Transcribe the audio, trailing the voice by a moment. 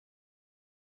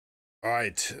All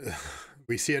right,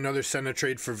 we see another Senna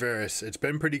trade for Varus. It's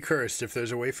been pretty cursed. If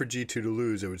there's a way for G2 to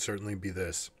lose, it would certainly be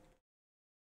this.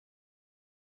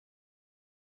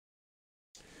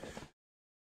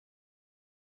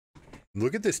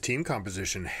 Look at this team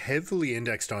composition, heavily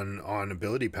indexed on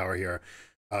ability power here.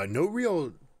 No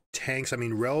real tanks. I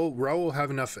mean, Rel will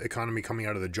have enough economy coming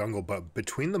out of the jungle, but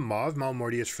between the Mauve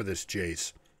Malmortius for this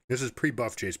Jace, this is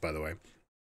pre-buff Jace, by the way,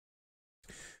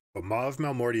 but Mauve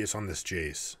Malmortius on this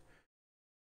Jace,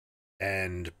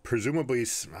 and presumably,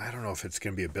 I don't know if it's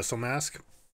going to be Abyssal Mask,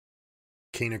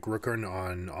 Kaenic Rookhorn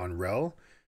on Rel.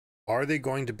 Are they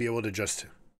going to be able to just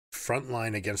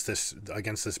frontline against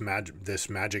this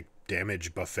magic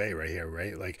damage buffet right here,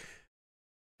 right? Like,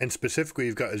 and specifically,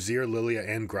 you've got Azir, Lilia,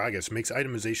 and Gragas. Makes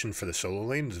itemization for the solo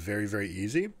lanes very, very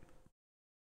easy.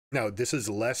 Now, this is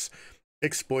less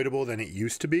exploitable than it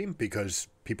used to be because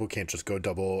people can't just go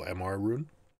double MR rune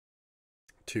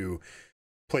to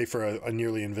play for a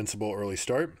nearly invincible early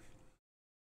start.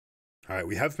 All right,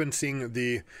 we have been seeing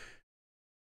the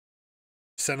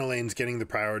Senna lanes getting the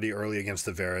priority early against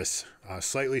the Varus.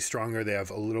 Slightly stronger. They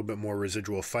have a little bit more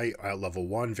residual fight at level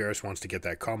 1. Varus wants to get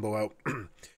that combo out.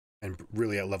 And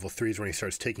really at level 3 is when he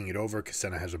starts taking it over because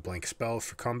Senna has a blank spell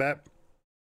for combat.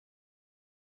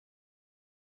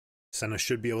 Senna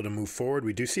should be able to move forward.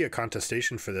 We do see a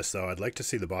contestation for this, though. I'd like to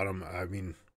see the bottom. I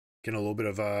mean, getting a little bit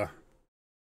of a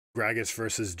Gragas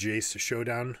versus Jace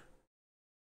showdown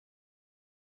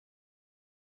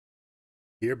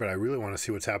here, but I really want to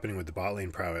see what's happening with the bot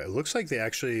lane prowess. It looks like they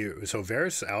actually, so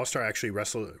Varus Alistar actually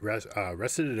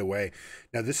rested it away.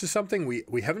 Now, this is something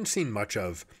we haven't seen much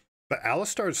of, but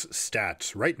Alistar's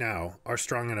stats right now are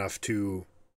strong enough to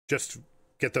just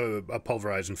get the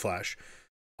pulverize and flash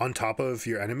on top of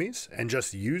your enemies and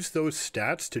just use those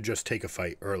stats to just take a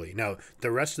fight early. Now,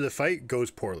 the rest of the fight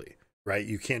goes poorly, right?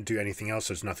 You can't do anything else.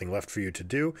 There's nothing left for you to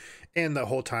do. And the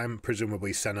whole time,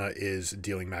 presumably, Senna is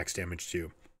dealing max damage to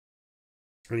you.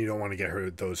 And you don't want to get her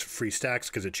those free stacks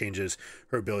because it changes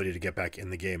her ability to get back in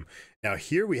the game. Now,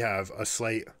 here we have a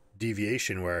slight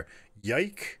deviation where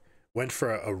Yike went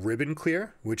for a ribbon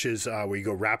clear, which is where you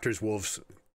go Raptors, Wolves,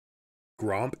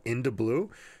 Gromp into blue,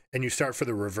 and you start for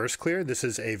the reverse clear. This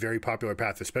is a very popular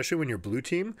path, especially when you're blue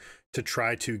team, to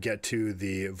try to get to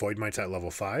the Void Mites at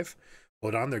level 5.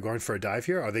 Hold on, they're going for a dive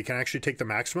here. They can actually take the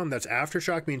maximum. That's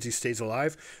Aftershock, means he stays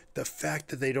alive. The fact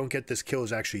that they don't get this kill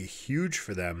is actually huge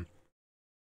for them.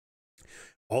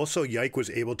 Also, Yike was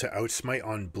able to outsmite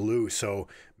on blue, so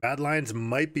Mad Lions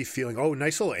might be feeling, oh,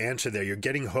 nice little answer there. You're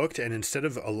getting hooked, and instead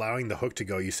of allowing the hook to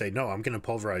go, you say, no, I'm going to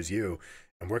pulverize you,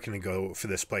 and we're going to go for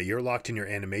this play. You're locked in your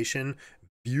animation.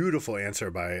 Beautiful answer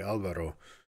by Alvaro.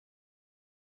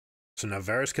 So now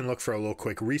Varus can look for a little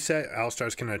quick reset.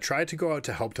 Alistar's going to try to go out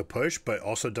to help to push, but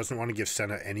also doesn't want to give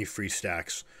Senna any free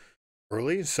stacks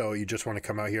early, so you just want to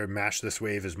come out here and mash this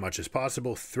wave as much as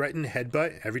possible. Threaten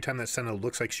headbutt. Every time that Senna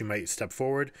looks like she might step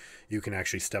forward, you can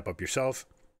actually step up yourself.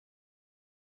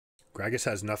 Gragas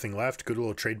has nothing left. Good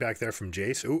little trade back there from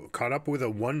Jace. Ooh, caught up with a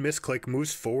one misclick,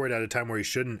 moves forward at a time where he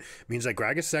shouldn't. Means that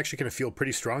Gragas is actually going to feel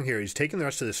pretty strong here. He's taking the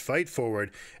rest of this fight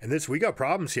forward, and we got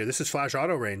problems here. This is flash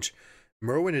auto range.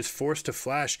 Merwin is forced to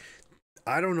flash.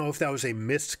 I don't know if that was a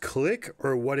missed click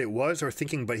or what it was or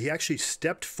thinking, but he actually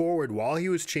stepped forward while he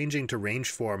was changing to range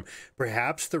form.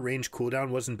 Perhaps the range cooldown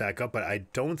wasn't back up, but I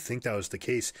don't think that was the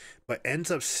case. But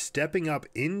ends up stepping up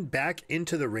back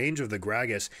into the range of the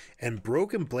Gragas, and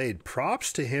Broken Blade,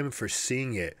 props to him for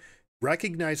seeing it,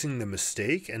 recognizing the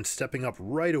mistake and stepping up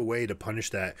right away to punish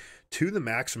that to the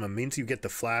maximum. Means you get the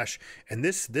flash, and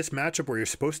this matchup where you're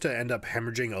supposed to end up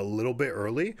hemorrhaging a little bit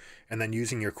early and then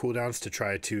using your cooldowns to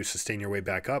try to sustain your way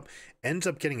back up ends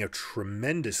up getting a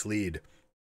tremendous lead.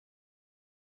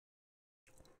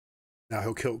 Now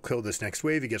he'll kill this next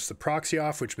wave. He gets the proxy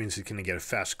off, which means he's going to get a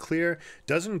fast clear.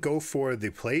 Doesn't go for the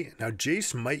plate. Now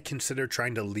Jace might consider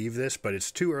trying to leave this, but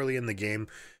it's too early in the game.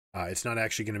 It's not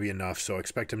actually going to be enough, so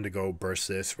expect him to go burst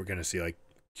this. We're going to see like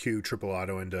Q triple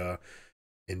auto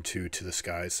into to the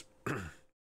skies.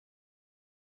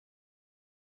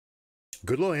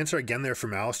 Good little answer again there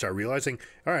from Alistar, realizing,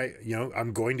 all right, you know,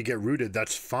 I'm going to get rooted.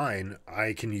 That's fine.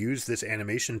 I can use this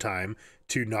animation time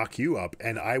to knock you up,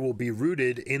 and I will be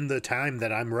rooted in the time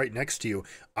that I'm right next to you.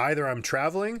 Either I'm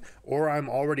traveling or I'm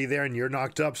already there and you're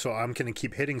knocked up, so I'm going to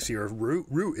keep hitting, so your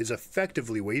root is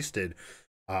effectively wasted.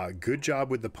 Good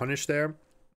job with the punish there.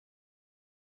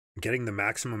 Getting the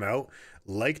maximum out.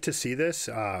 Like to see this.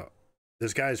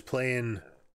 This guy is playing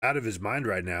out of his mind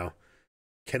right now.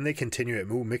 Can they continue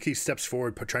it? Ooh, Mickey steps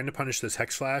forward, trying to punish this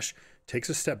Hex Flash. Takes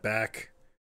a step back.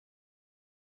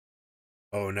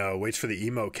 Oh no, waits for the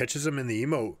emote. Catches him in the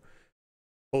emote.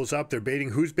 Pulls up, they're baiting.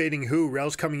 Who's baiting who?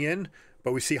 Rel's coming in,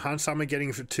 but we see Hansama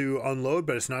getting to unload,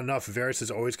 but it's not enough. Varus is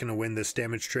always going to win this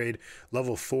damage trade.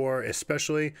 Level 4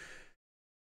 especially.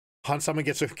 Hansama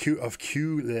gets a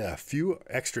few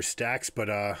extra stacks,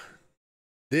 but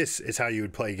this is how you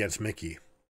would play against Mickey.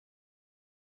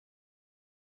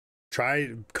 Try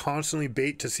constantly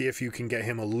bait to see if you can get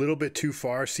him a little bit too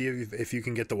far. See if you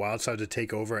can get the wild side to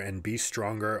take over and be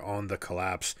stronger on the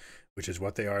collapse, which is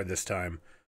what they are this time.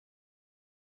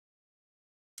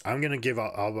 I'm going to give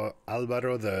Alvaro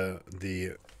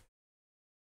the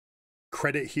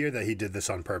credit here that he did this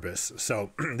on purpose.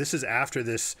 So this is after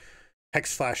this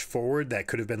Hex Flash forward that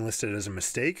could have been listed as a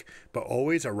mistake, but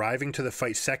always arriving to the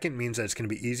fight second means that it's going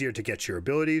to be easier to get your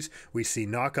abilities. We see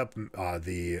knock up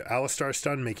the Alistar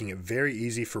stun, making it very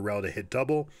easy for Rel to hit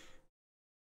double.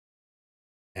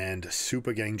 And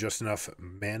Supa getting just enough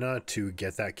mana to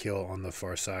get that kill on the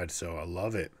far side, so I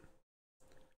love it.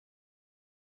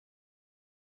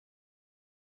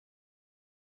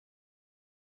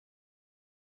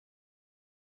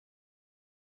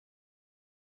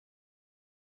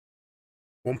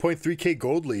 $1.3K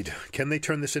gold lead. Can they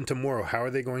turn this into more? How are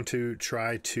they going to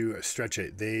try to stretch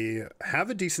it? They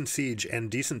have a decent siege and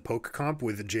decent poke comp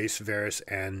with Jace, Varus,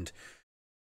 and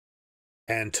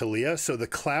Talia. So the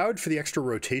cloud for the extra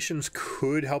rotations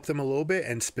could help them a little bit,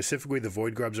 and specifically the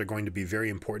void grubs are going to be very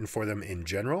important for them in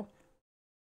general.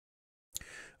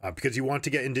 Because you want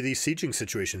to get into these sieging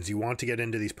situations. You want to get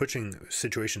into these pushing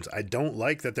situations. I don't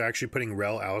like that they're actually putting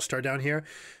Rel Alistar down here.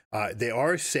 They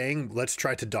are saying, let's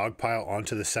try to dogpile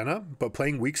onto the Senna, but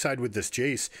playing weak side with this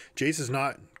Jace is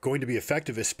not going to be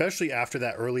effective, especially after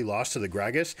that early loss to the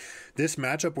Gragas. This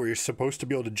matchup where you're supposed to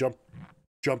be able to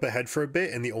jump ahead for a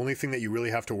bit, and the only thing that you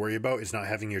really have to worry about is not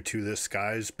having your To the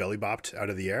Skies belly bopped out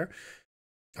of the air.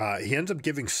 He ends up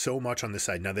giving so much on this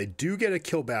side. Now, they do get a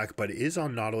kill back, but it is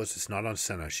on Nautilus. It's not on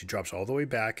Senna. She drops all the way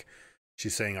back.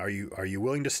 She's saying, are you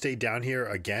willing to stay down here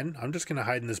again? I'm just going to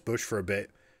hide in this bush for a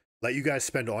bit. Let you guys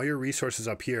spend all your resources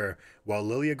up here while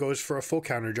Lilia goes for a full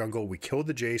counter jungle. We kill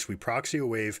the Jace. We proxy a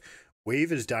wave.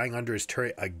 Wave is dying under his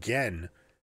turret again.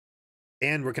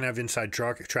 And we're going to have inside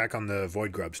track on the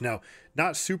Void Grubs. Now,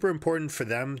 not super important for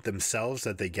them themselves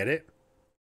that they get it,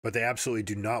 but they absolutely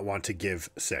do not want to give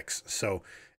 6. So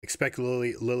expect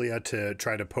Lilia to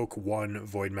try to poke one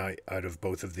Void Mount out of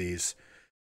both of these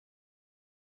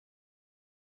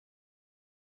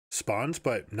spawns,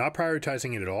 but not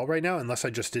prioritizing it at all right now, unless I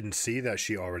just didn't see that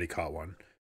she already caught one.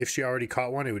 If she already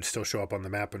caught one, it would still show up on the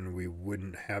map and we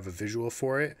wouldn't have a visual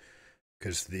for it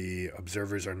because the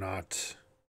observers are not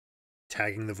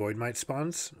tagging the Void Might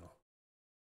spawns,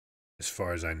 as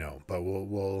far as I know. But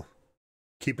we'll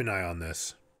keep an eye on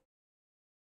this.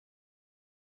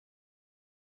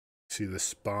 See the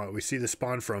spawn. We see the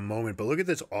spawn for a moment, but look at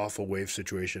this awful wave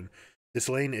situation. This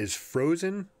lane is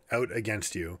frozen out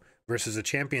against you versus a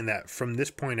champion that from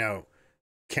this point out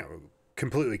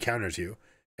completely counters you.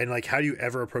 And like, how do you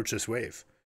ever approach this wave?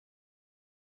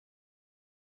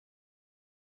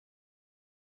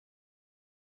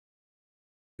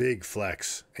 Big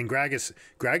flex. And Gragas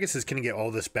is going to get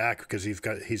all this back because he's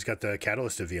got the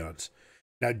Catalyst of Eons.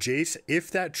 Now, Jace, if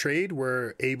that trade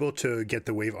were able to get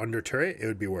the wave under turret, it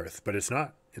would be worth, but it's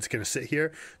not. It's going to sit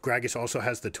here. Gragas also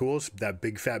has the tools. That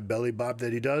big fat belly bob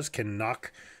that he does can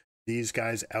knock these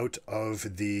guys out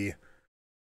of the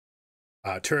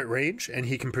turret range, and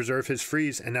he can preserve his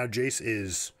freeze, and now Jace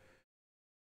is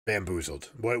bamboozled.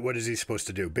 What is he supposed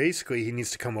to do? Basically, he needs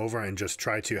to come over and just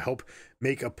try to help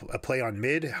make a play on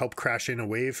mid, help crash in a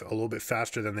wave a little bit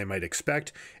faster than they might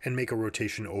expect, and make a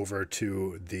rotation over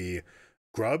to the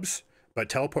grubs. But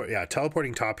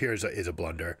teleporting top here is a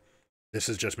blunder. This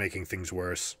is just making things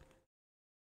worse.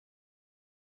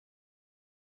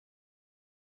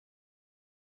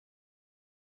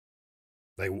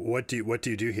 Like, what do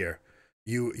you do here?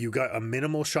 You got a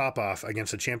minimal shop off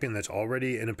against a champion that's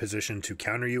already in a position to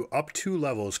counter you up 2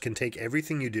 levels, can take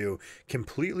everything you do,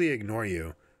 completely ignore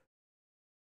you,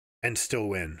 and still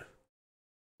win.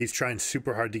 He's trying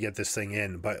super hard to get this thing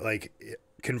in, but like,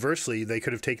 conversely, they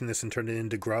could have taken this and turned it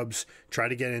into grubs, try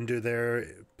to get into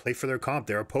play for their comp.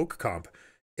 They're a poke comp.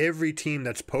 Every team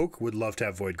that's poke would love to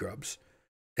have void grubs.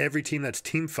 Every team that's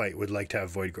team fight would like to have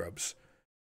void grubs.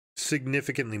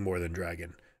 Significantly more than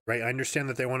dragon, right? I understand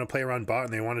that they want to play around bot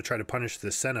and they want to try to punish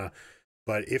the Senna,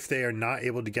 but if they are not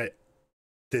able to get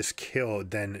this kill,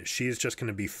 then she's just going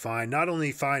to be fine. Not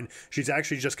only fine, she's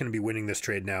actually just going to be winning this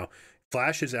trade now.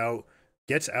 Flash is out,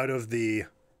 gets out of the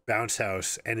bounce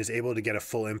house, and is able to get a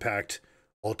full impact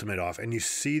ultimate off. And you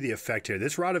see the effect here.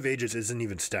 This Rod of Ages isn't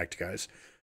even stacked, guys.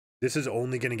 This is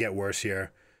only going to get worse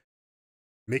here.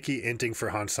 Mickey inting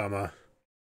for Hansama.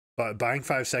 But buying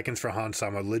 5 seconds for Han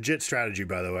Sama, legit strategy,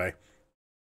 by the way.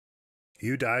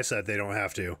 You die so that they don't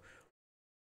have to.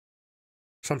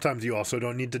 Sometimes you also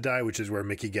don't need to die, which is where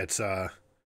Mickey gets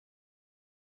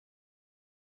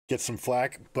some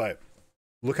flack. But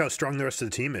look how strong the rest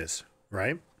of the team is,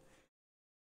 right?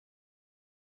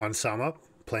 Han Sama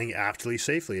playing aptly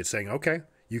safely. It's saying, okay,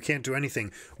 you can't do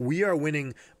anything. We are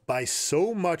winning by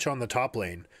so much on the top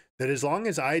lane that as long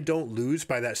as I don't lose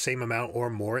by that same amount or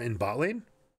more in bot lane,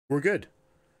 we're good,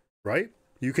 right?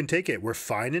 You can take it. We're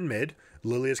fine in mid.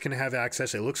 Lilia's going to have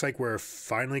access. It looks like we're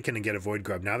finally going to get a void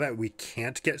grub. Now that we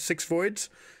can't get 6 voids,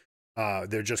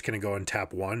 they're just going to go and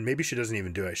tap 1. Maybe she doesn't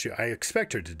even do it. I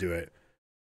expect her to do it.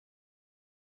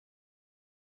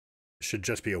 Should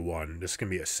just be a 1. This is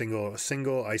going to be a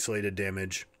single isolated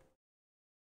damage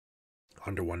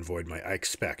under 1 void, I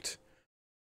expect.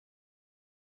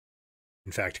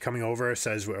 In fact, coming over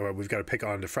says we've got to pick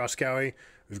on the Frostgowie.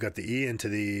 We've got the E into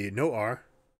the no R.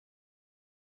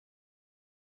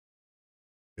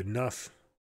 Good enough.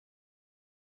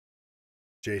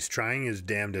 Jace trying his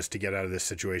damnedest to get out of this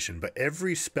situation, but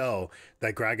every spell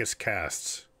that Gragas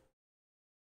casts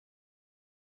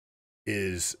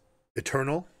is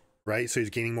eternal, right? So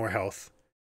he's gaining more health.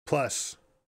 Plus,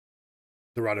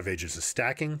 the Rod of Ages is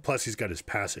stacking. Plus, he's got his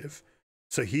passive.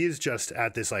 So he is just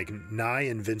at this like nigh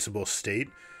invincible state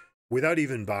without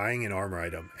even buying an armor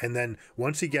item. And then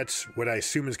once he gets what I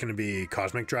assume is going to be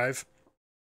Cosmic Drive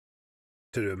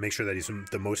to make sure that he's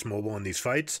the most mobile in these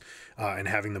fights and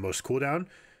having the most cooldown.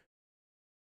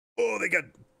 Oh,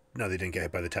 no, they didn't get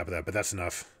hit by the tap of that, but that's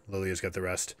enough. Lilia's got the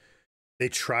rest. They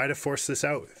try to force this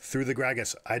out through the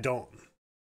Gragas. I don't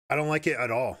like it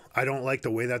at all. I don't like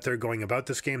the way that they're going about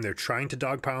this game. They're trying to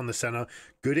dogpile on the Senna.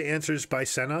 Good answers by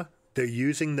Senna. They're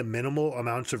using the minimal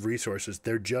amounts of resources.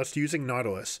 They're just using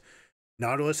Nautilus.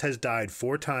 Nautilus has died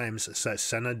 4 times so that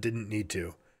Senna didn't need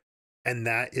to. And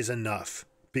that is enough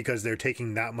because they're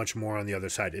taking that much more on the other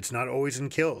side. It's not always in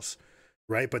kills,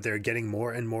 right? But they're getting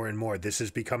more and more and more. This is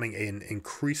becoming an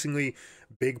increasingly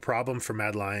big problem for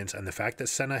Mad Lions. And the fact that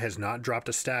Senna has not dropped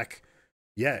a stack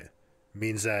yet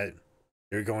means that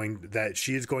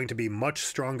she is going to be much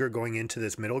stronger going into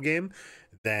this middle game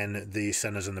than the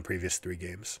Sennas in the previous 3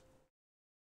 games.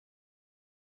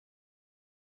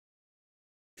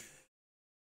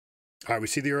 All right, we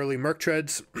see the early Merc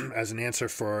Treads as an answer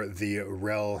for the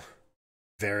Rel,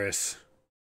 Varus,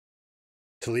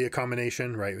 Talia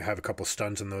combination, right? We have a couple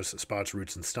stuns in those spots,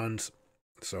 roots and stuns.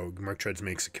 So Merc Treads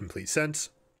makes complete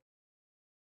sense.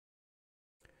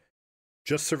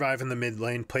 Just survive in the mid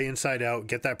lane, play inside out,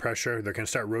 get that pressure. They're going to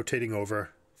start rotating over.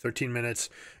 13 minutes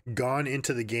gone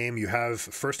into the game. You have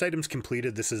first items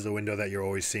completed. This is the window that you're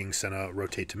always seeing Senna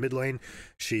rotate to mid lane.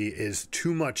 She is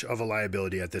too much of a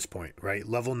liability at this point, right?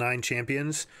 Level 9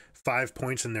 champions, 5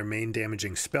 points in their main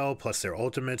damaging spell, plus their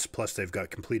ultimates, plus they've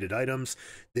got completed items.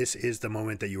 This is the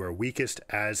moment that you are weakest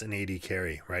as an AD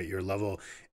carry, right? You're level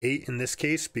 8 in this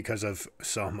case because of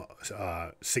some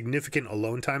significant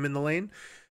alone time in the lane.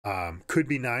 Could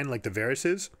be 9 like the Varus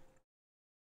is,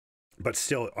 but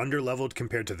still under-leveled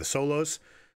compared to the solos.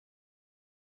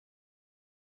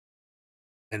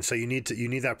 And so you need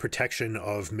that protection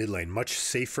of mid lane, much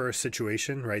safer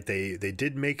situation, right? They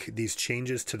did make these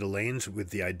changes to the lanes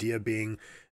with the idea being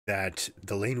that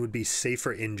the lane would be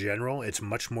safer in general. It's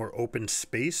much more open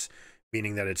space,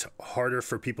 meaning that it's harder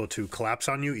for people to collapse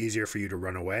on you, easier for you to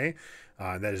run away.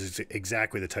 That is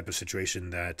exactly the type of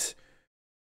situation that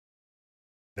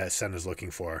Senna is looking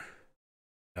for.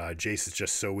 Jace is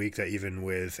just so weak that even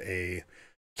with a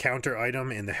counter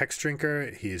item in the Hex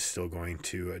Drinker, he is still going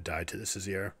to die to the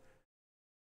Azir.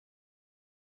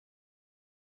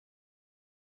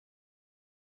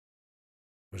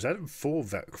 Was that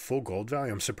full gold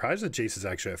value? I'm surprised that Jace is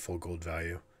actually at full gold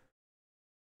value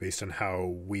based on how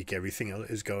weak everything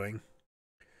is going.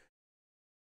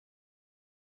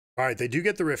 All right, they do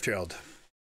get the Rift Herald.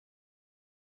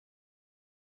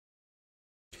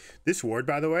 This ward,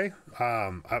 by the way,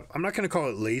 I'm not going to call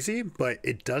it lazy, but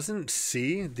it doesn't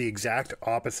see the exact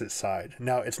opposite side.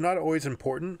 Now, it's not always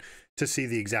important to see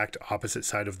the exact opposite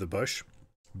side of the bush,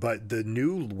 but the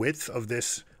new width of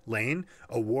this lane,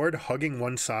 a ward hugging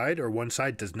one side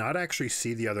does not actually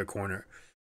see the other corner.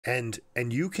 And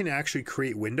you can actually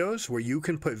create windows where you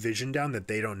can put vision down that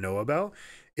they don't know about.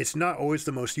 It's not always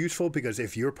the most useful because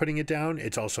if you're putting it down,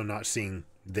 it's also not seeing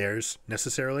theirs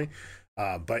necessarily.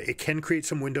 But it can create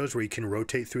some windows where you can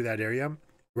rotate through that area.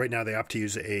 Right now, they opt to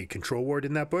use a control ward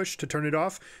in that bush to turn it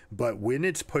off. But when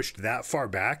it's pushed that far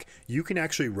back, you can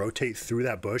actually rotate through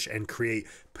that bush and create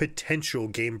potential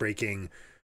game-breaking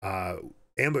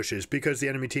ambushes because the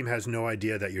enemy team has no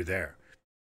idea that you're there.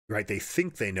 right? They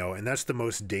think they know, and that's the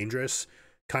most dangerous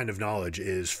kind of knowledge,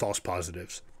 is false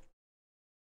positives,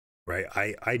 right?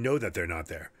 I know that they're not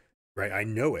there, right? I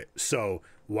know it. So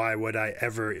why would I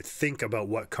ever think about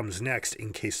what comes next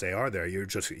in case they are there? You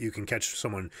can catch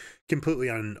someone completely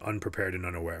unprepared and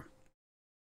unaware.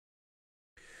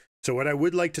 So what I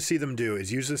would like to see them do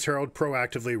is use this Herald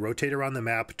proactively, rotate around the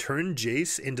map, turn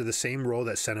Jace into the same role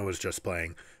that Senna was just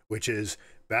playing, which is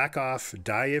back off,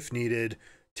 die if needed,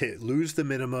 lose the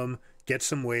minimum, get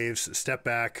some waves, step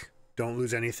back, don't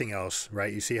lose anything else,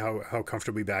 right? You see how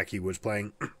comfortably back he was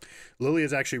playing. Lily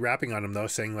is actually rapping on him, though,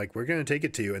 saying, like, we're going to take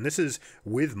it to you. And this is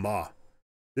with Maw.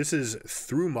 This is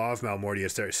through Maw of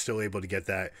Malmortius. They're still able to get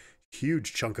that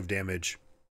huge chunk of damage.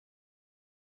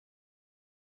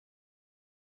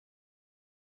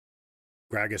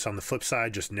 Gragas on the flip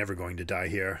side, just never going to die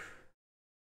here.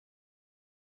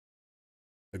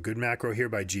 A good macro here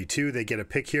by G2. They get a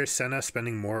pick here. Senna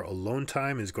spending more alone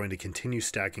time is going to continue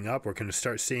stacking up. We're going to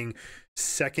start seeing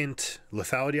second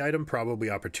lethality item, probably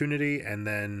opportunity, and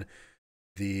then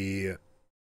the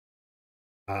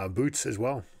boots as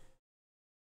well.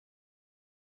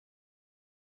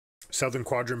 Southern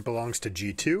Quadrant belongs to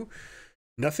G2.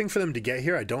 Nothing for them to get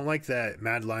here. I don't like that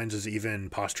Mad Lions is even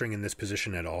posturing in this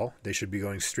position at all. They should be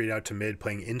going straight out to mid,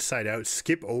 playing inside out,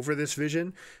 skip over this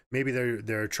vision. Maybe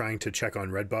they're trying to check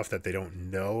on red buff that they don't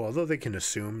know, although they can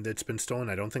assume that it's been stolen.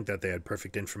 I don't think that they had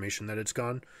perfect information that it's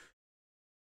gone.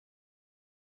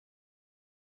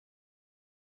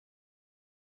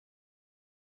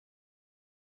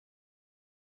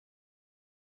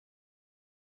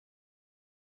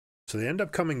 So they end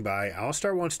up coming by.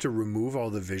 Alistar wants to remove all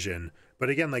the vision. But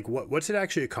again, like, what's it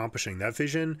actually accomplishing? That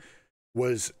vision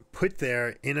was put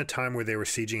there in a time where they were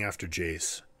sieging after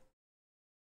Jace.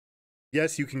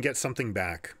 Yes, you can get something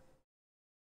back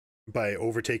by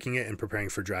overtaking it and preparing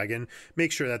for Dragon.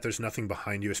 Make sure that there's nothing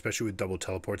behind you, especially with double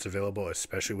teleports available,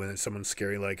 especially when it's someone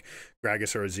scary like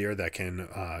Gragas or Azir that can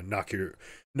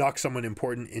knock someone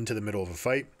important into the middle of a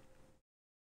fight.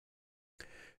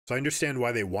 So I understand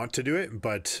why they want to do it,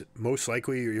 but most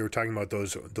likely you're talking about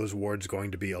those wards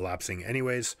going to be elapsing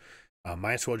anyways.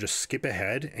 Might as well just skip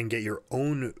ahead and get your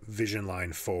own vision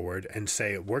line forward and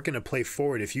say, we're going to play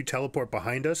forward. If you teleport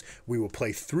behind us, we will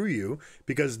play through you,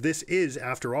 because this is,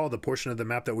 after all, the portion of the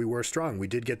map that we were strong. We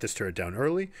did get this turret down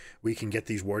early. We can get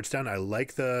these wards down. I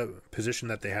like the position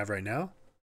that they have right now.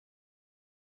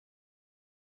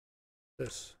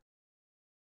 This.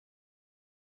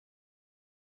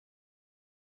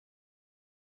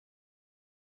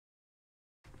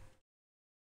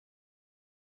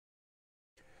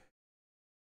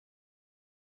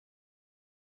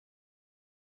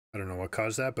 I don't know what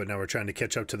caused that, but now we're trying to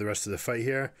catch up to the rest of the fight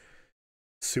here.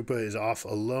 Supa is off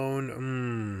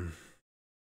alone.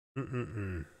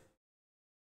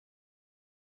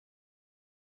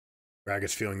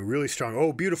 Gragas feeling really strong.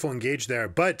 Oh, beautiful engage there.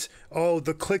 But, oh,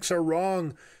 the clicks are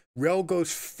wrong. Rel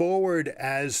goes forward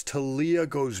as Talia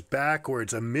goes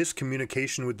backwards. A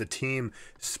miscommunication with the team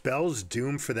spells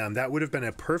doom for them. That would have been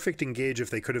a perfect engage if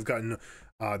they could have gotten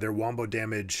their wombo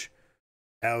damage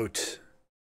out.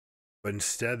 But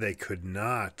instead, they could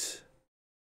not.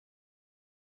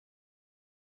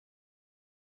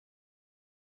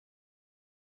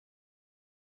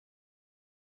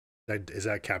 Is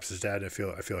that Caps' dad? I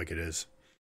feel like it is.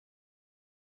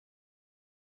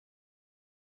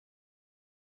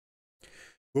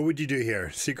 What would you do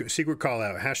here? Secret call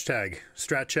out. Hashtag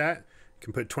strat chat. You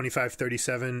can put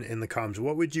 2537 in the comms.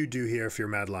 What would you do here if you're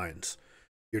Mad Lions?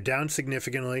 You're down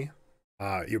significantly.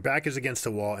 Your back is against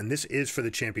the wall, and this is for the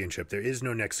championship. There is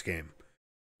no next game.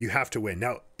 You have to win.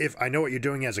 Now, if I know what you're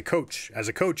doing as a coach,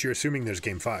 you're assuming there's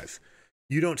game 5.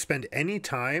 You don't spend any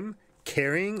time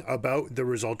caring about the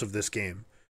result of this game,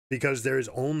 because there is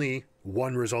only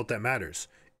one result that matters.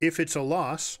 If it's a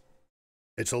loss,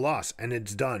 it's a loss, and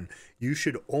it's done. You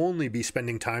should only be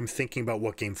spending time thinking about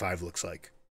what game 5 looks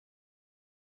like.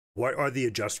 What are the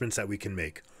adjustments that we can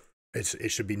make?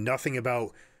 It should be nothing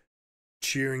about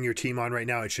cheering your team on right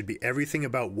now. It should be everything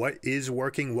about what is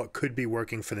working, what could be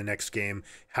working for the next game.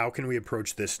 How can we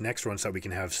approach this next one so we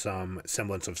can have some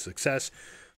semblance of success?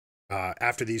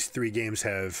 After these 3 games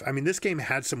this game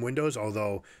had some windows,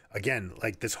 although, again,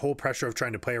 like this whole pressure of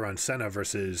trying to play around Senna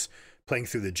versus playing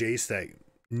through the Jace that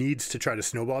needs to try to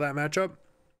snowball that matchup.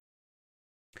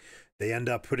 They end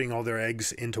up putting all their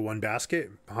eggs into one basket.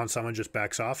 Hansama just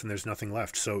backs off and there's nothing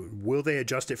left. So will they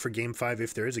adjust it for game 5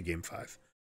 if there is a game 5?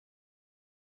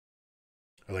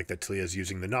 I like that Talia's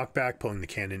using the knockback, pulling the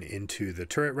cannon into the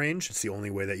turret range. It's the only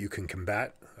way that you can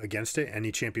combat against it.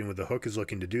 Any champion with a hook is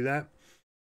looking to do that.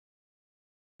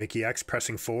 Mickey X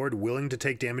pressing forward, willing to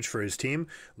take damage for his team.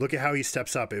 Look at how he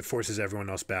steps up. It forces everyone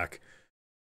else back.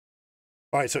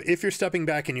 All right, so if you're stepping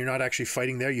back and you're not actually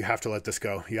fighting there, you have to let this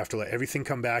go. You have to let everything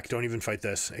come back. Don't even fight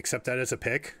this. Accept that as a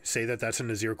pick. Say that that's an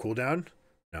Azir cooldown.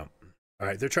 No. All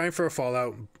right, they're trying for a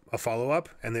follow-up,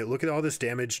 and they look at all this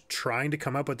damage trying to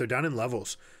come up, but they're down in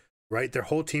levels, right? Their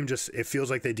whole team just, it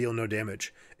feels like they deal no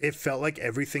damage. It felt like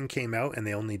everything came out, and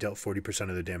they only dealt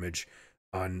 40% of the damage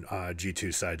on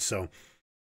G2's side. So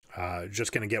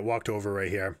just going to get walked over right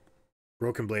here.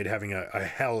 Broken Blade having a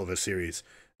hell of a series.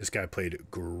 This guy played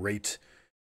great.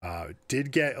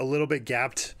 Did get a little bit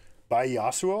gapped by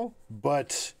Yasuo,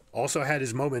 but also had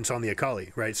his moments on the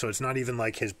Akali, right? So it's not even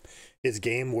like his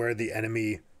game where the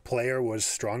enemy player was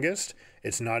strongest.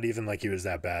 It's not even like he was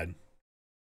that bad.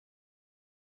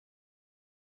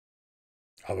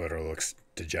 Alberto looks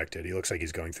dejected. He looks like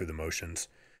he's going through the motions.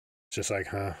 It's just like,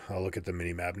 huh, I'll look at the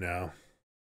mini-map now.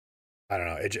 I don't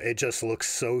know. It just looks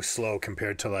so slow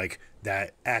compared to like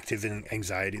that active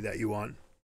anxiety that you want.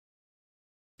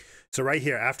 So right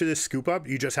here, after this scoop up,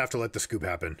 you just have to let the scoop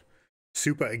happen.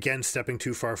 Supa, again, stepping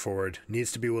too far forward,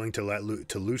 needs to be willing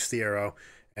to loose the arrow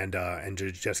and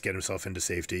to just get himself into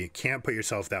safety. Can't put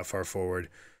yourself that far forward.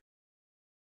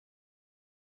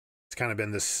 It's kind of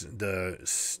been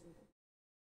the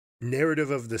narrative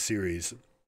of the series.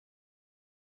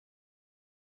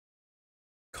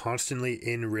 Constantly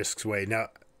in Risk's way. Now,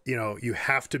 you know, you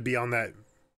have to be on that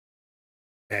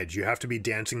edge. You have to be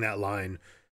dancing that line.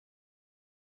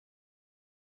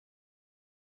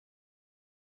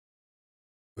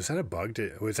 Was that a bug?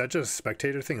 Was that just a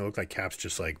spectator thing? It looked like Caps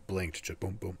just like blinked, just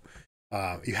boom, boom.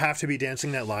 You have to be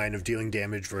dancing that line of dealing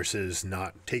damage versus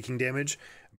not taking damage.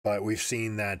 But we've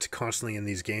seen that constantly in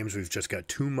these games. We've just got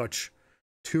too much.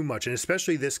 And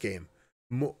especially this game.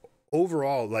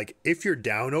 Overall, like if you're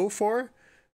down 0-4,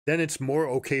 then it's more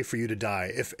okay for you to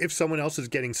die. If someone else is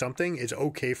getting something, it's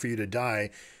okay for you to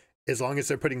die as long as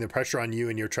they're putting the pressure on you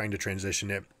and you're trying to transition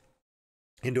it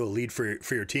into a lead for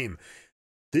your team.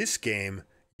 This game,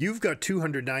 you've got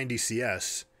 290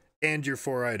 CS and your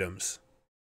 4 items.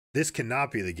 This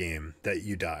cannot be the game that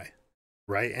you die,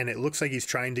 right? And it looks like he's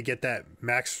trying to get that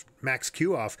max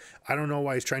Q off. I don't know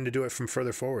why he's trying to do it from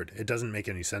further forward. It doesn't make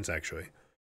any sense, actually.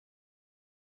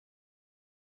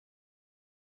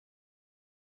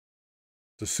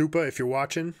 So Supa, if you're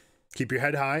watching, keep your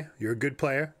head high. You're a good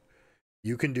player.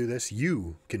 You can do this.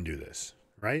 You can do this,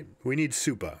 right? We need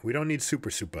Supa. We don't need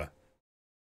Super Supa.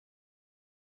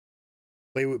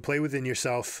 Play within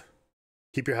yourself.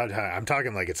 Keep your head high. I'm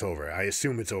talking like it's over. I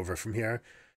assume it's over from here.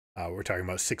 We're talking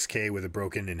about 6K with a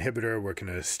broken inhibitor. We're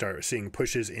going to start seeing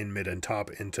pushes in mid and top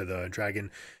into the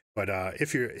dragon. But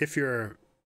if you're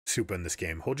Supa in this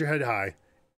game, hold your head high.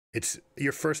 It's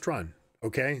your first run,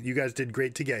 okay? You guys did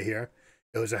great to get here.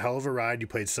 It was a hell of a ride. You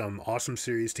played some awesome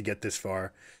series to get this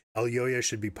far. Elyoya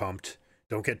should be pumped.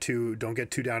 Don't get too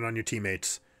down on your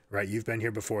teammates, right? You've been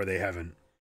here before, they haven't.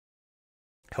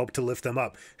 Help to lift them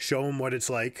up. Show them what it's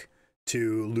like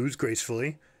to lose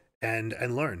gracefully and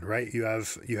learn, right? You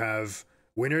have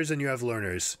winners and you have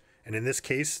learners. And in this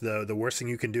case, the worst thing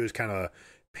you can do is kind of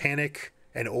panic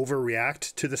and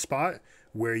overreact to the spot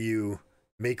where you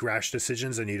make rash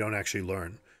decisions and you don't actually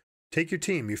learn. Take your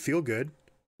team. You feel good.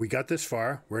 We got this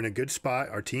far. We're in a good spot.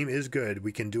 Our team is good.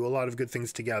 We can do a lot of good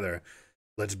things together.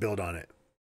 Let's build on it.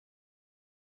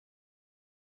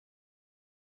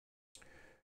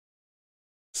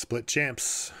 Split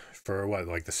champs for what,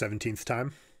 like the 17th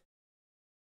time?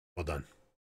 Well done.